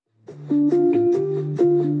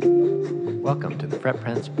Welcome to the Fret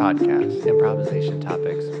Prince Podcast, improvisation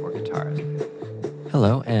topics for guitarists.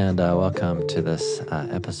 Hello, and welcome to this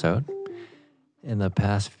episode. In the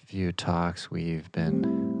past few talks, we've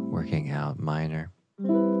been working out minor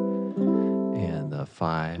and the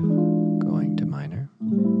 5 going to minor,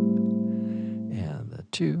 and the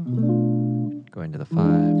 2 going to the 5,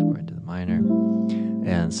 going to the minor,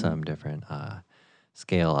 and some different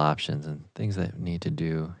scale options and things that we need to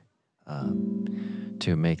do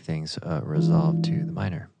to make things resolve to the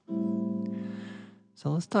minor. So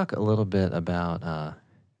let's talk a little bit about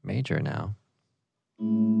major now.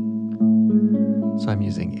 So I'm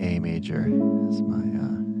using A major as my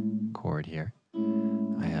chord here.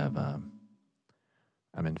 I'm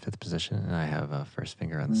in 5th position, and I have a first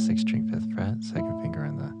finger on the 6th string, 5th fret, second finger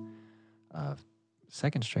on the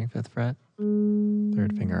 2nd string, 5th fret,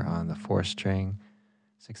 third finger on the 4th string,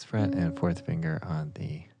 6th fret, and 4th finger on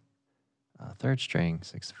the 3rd string,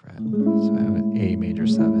 6th fret. So I have an A major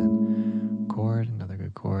 7 chord. Another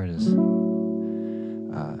good chord is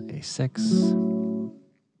A6.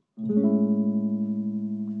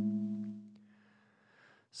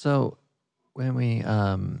 So when we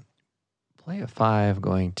play a 5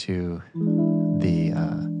 going to the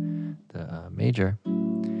major,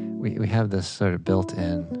 we have this sort of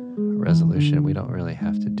built-in resolution. We don't really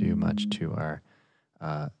have to do much to our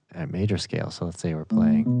major scale. So let's say we're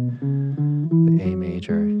playing the A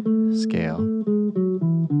major scale.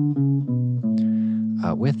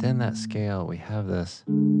 Within that scale, we have this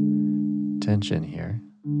tension here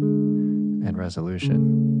and resolution.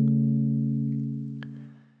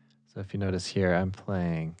 So if you notice here, I'm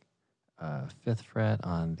playing 5th fret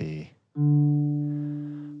on the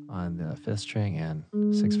 5th string and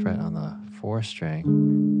 6th fret on the 4th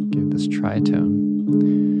string. Give this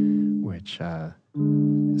tritone, which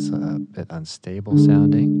is a bit unstable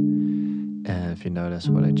sounding. And if you notice,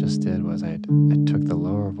 what I just did was I took the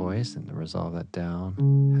lower voice and resolved that down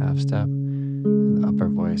half step, and the upper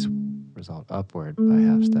voice resolved upward by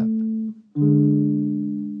half step.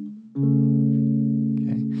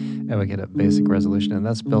 Okay, and we get a basic resolution, and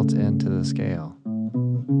that's built into the scale.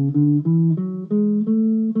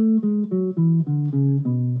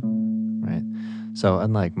 Right? So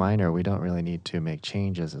unlike minor, we don't really need to make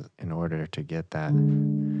changes in order to get that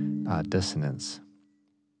dissonance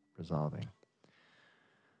resolving.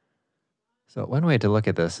 So one way to look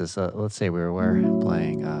at this is, let's say we were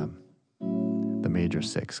playing the major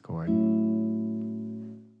 6 chord,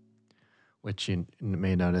 which you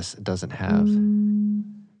may notice doesn't have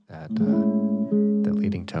that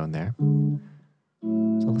leading tone there.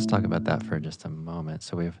 So let's talk about that for just a moment.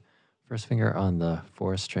 So we have first finger on the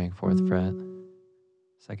 4th string, 4th fret,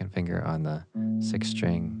 second finger on the 6th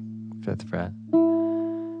string, 5th fret,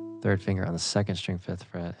 third finger on the 2nd string, 5th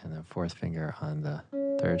fret, and then 4th finger on the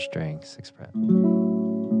 3rd string, 6th fret.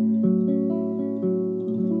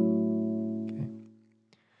 Okay.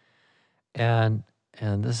 And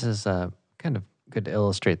this is kind of good to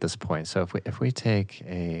illustrate this point. So if we take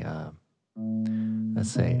a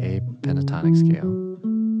let's say a pentatonic scale,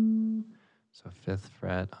 so 5th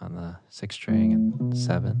fret on the 6th string and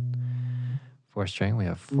 7, 4th string we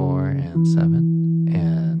have 4 and 7,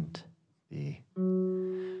 and the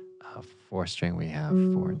 4th string we have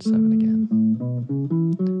 4 and 7 again.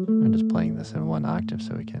 I'm just playing this in one octave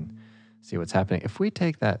so we can see what's happening. If we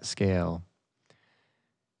take that scale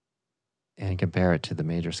and compare it to the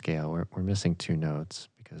major scale, we're missing 2 notes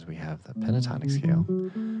because we have the pentatonic scale.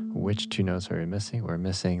 Which 2 notes are we missing? We're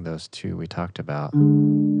missing those 2 we talked about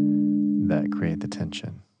that create the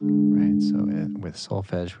tension, right? So with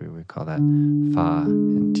solfege, we would call that fa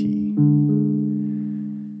and ti,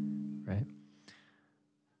 right?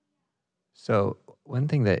 So one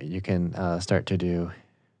thing that you can start to do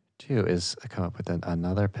too is come up with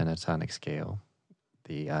another pentatonic scale,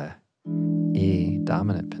 the E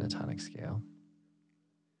dominant pentatonic scale.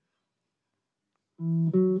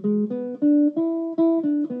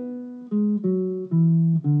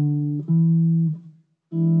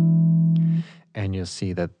 And you'll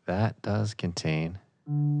see that does contain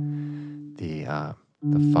the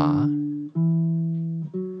fa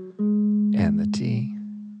and the ti.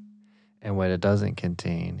 And what it doesn't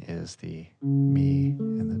contain is the mi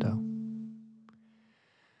and the do.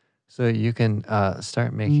 So you can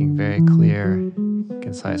start making very clear,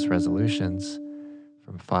 concise resolutions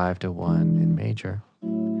from 5 to 1 in major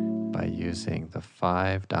by using the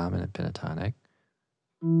 5 dominant pentatonic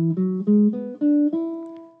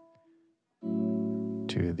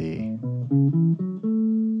to the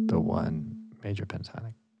 1 major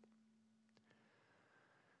pentatonic.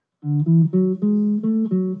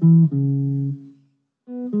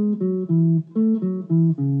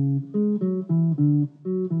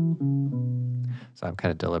 I'm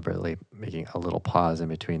kind of deliberately making a little pause in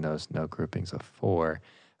between those note groupings of 4,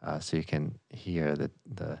 so you can hear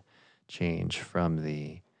the change from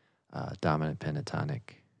the dominant pentatonic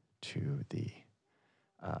to the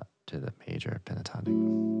major pentatonic.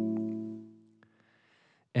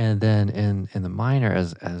 And then in the minor,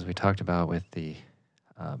 as we talked about with the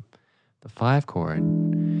 5 chord,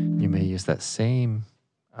 you may use that same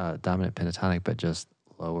dominant pentatonic, but just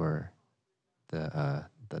lower the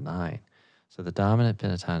 9. So the dominant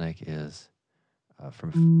pentatonic is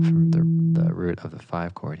from the root of the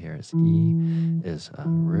 5 chord here is E, is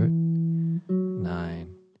root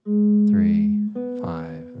 9, 3, 5,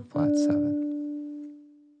 and flat 7.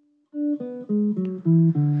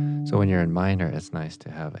 So when you're in minor, it's nice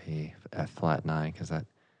to have a flat 9 because that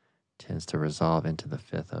tends to resolve into the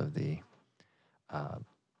 5th of the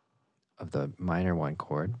minor 1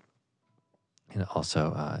 chord, and it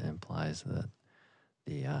also implies the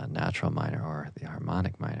natural minor or the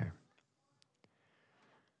harmonic minor.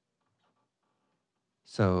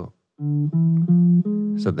 So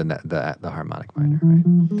the harmonic minor, right?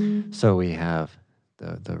 So we have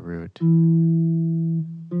the root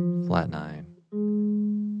flat 9,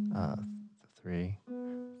 3,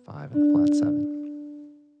 5, and the flat 7.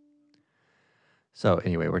 So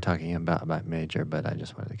anyway, we're talking about major, but I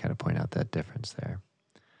just wanted to kind of point out that difference there.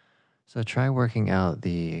 So try working out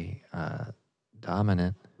the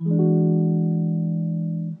dominant, the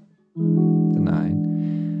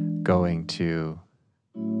 9, going to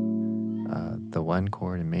the 1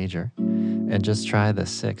 chord in major, and just try the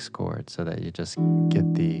 6 chord so that you just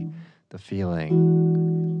get the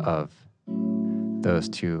feeling of those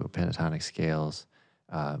 2 pentatonic scales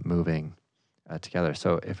moving together.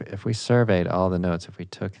 So if we surveyed all the notes, if we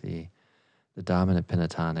took the dominant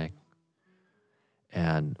pentatonic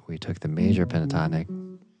and we took the major pentatonic,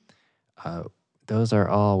 those are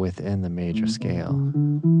all within the major scale.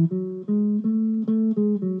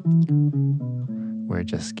 We're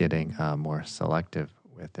just getting more selective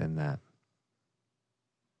within that.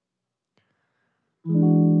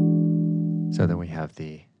 So then we have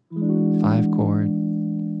the 5 chord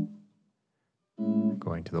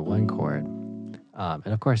going to the 1 chord. And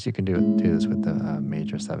of course, you can do this with the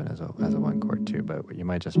major 7 as a 1 chord too, but you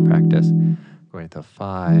might just practice going to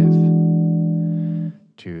 5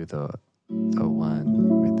 to the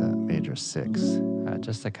 1 with the major 6,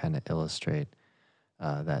 just to kind of illustrate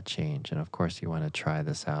that change. And of course, you want to try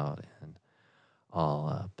this out in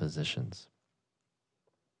all positions.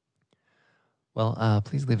 Well,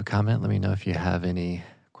 please leave a comment. Let me know if you have any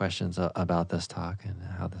questions about this talk and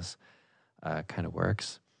how this kind of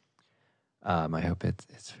works. I hope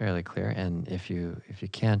it's fairly clear. And if you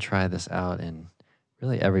can try this out in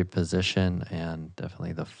really every position, and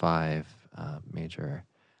definitely the 5 major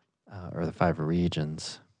or the 5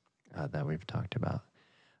 regions that we've talked about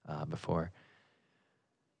before.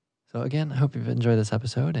 So again, I hope you've enjoyed this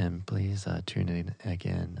episode, and please tune in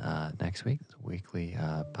again next week. It's a weekly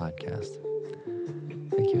podcast.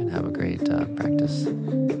 Thank you, and have a great practice.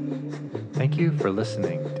 Thank you for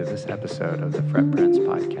listening to this episode of the Fret Prince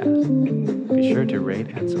podcast. Be sure to rate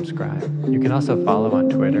and subscribe. You can also follow on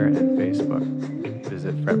Twitter and Facebook.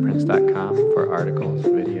 Visit fretprince.com for articles,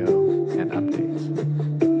 video, and updates.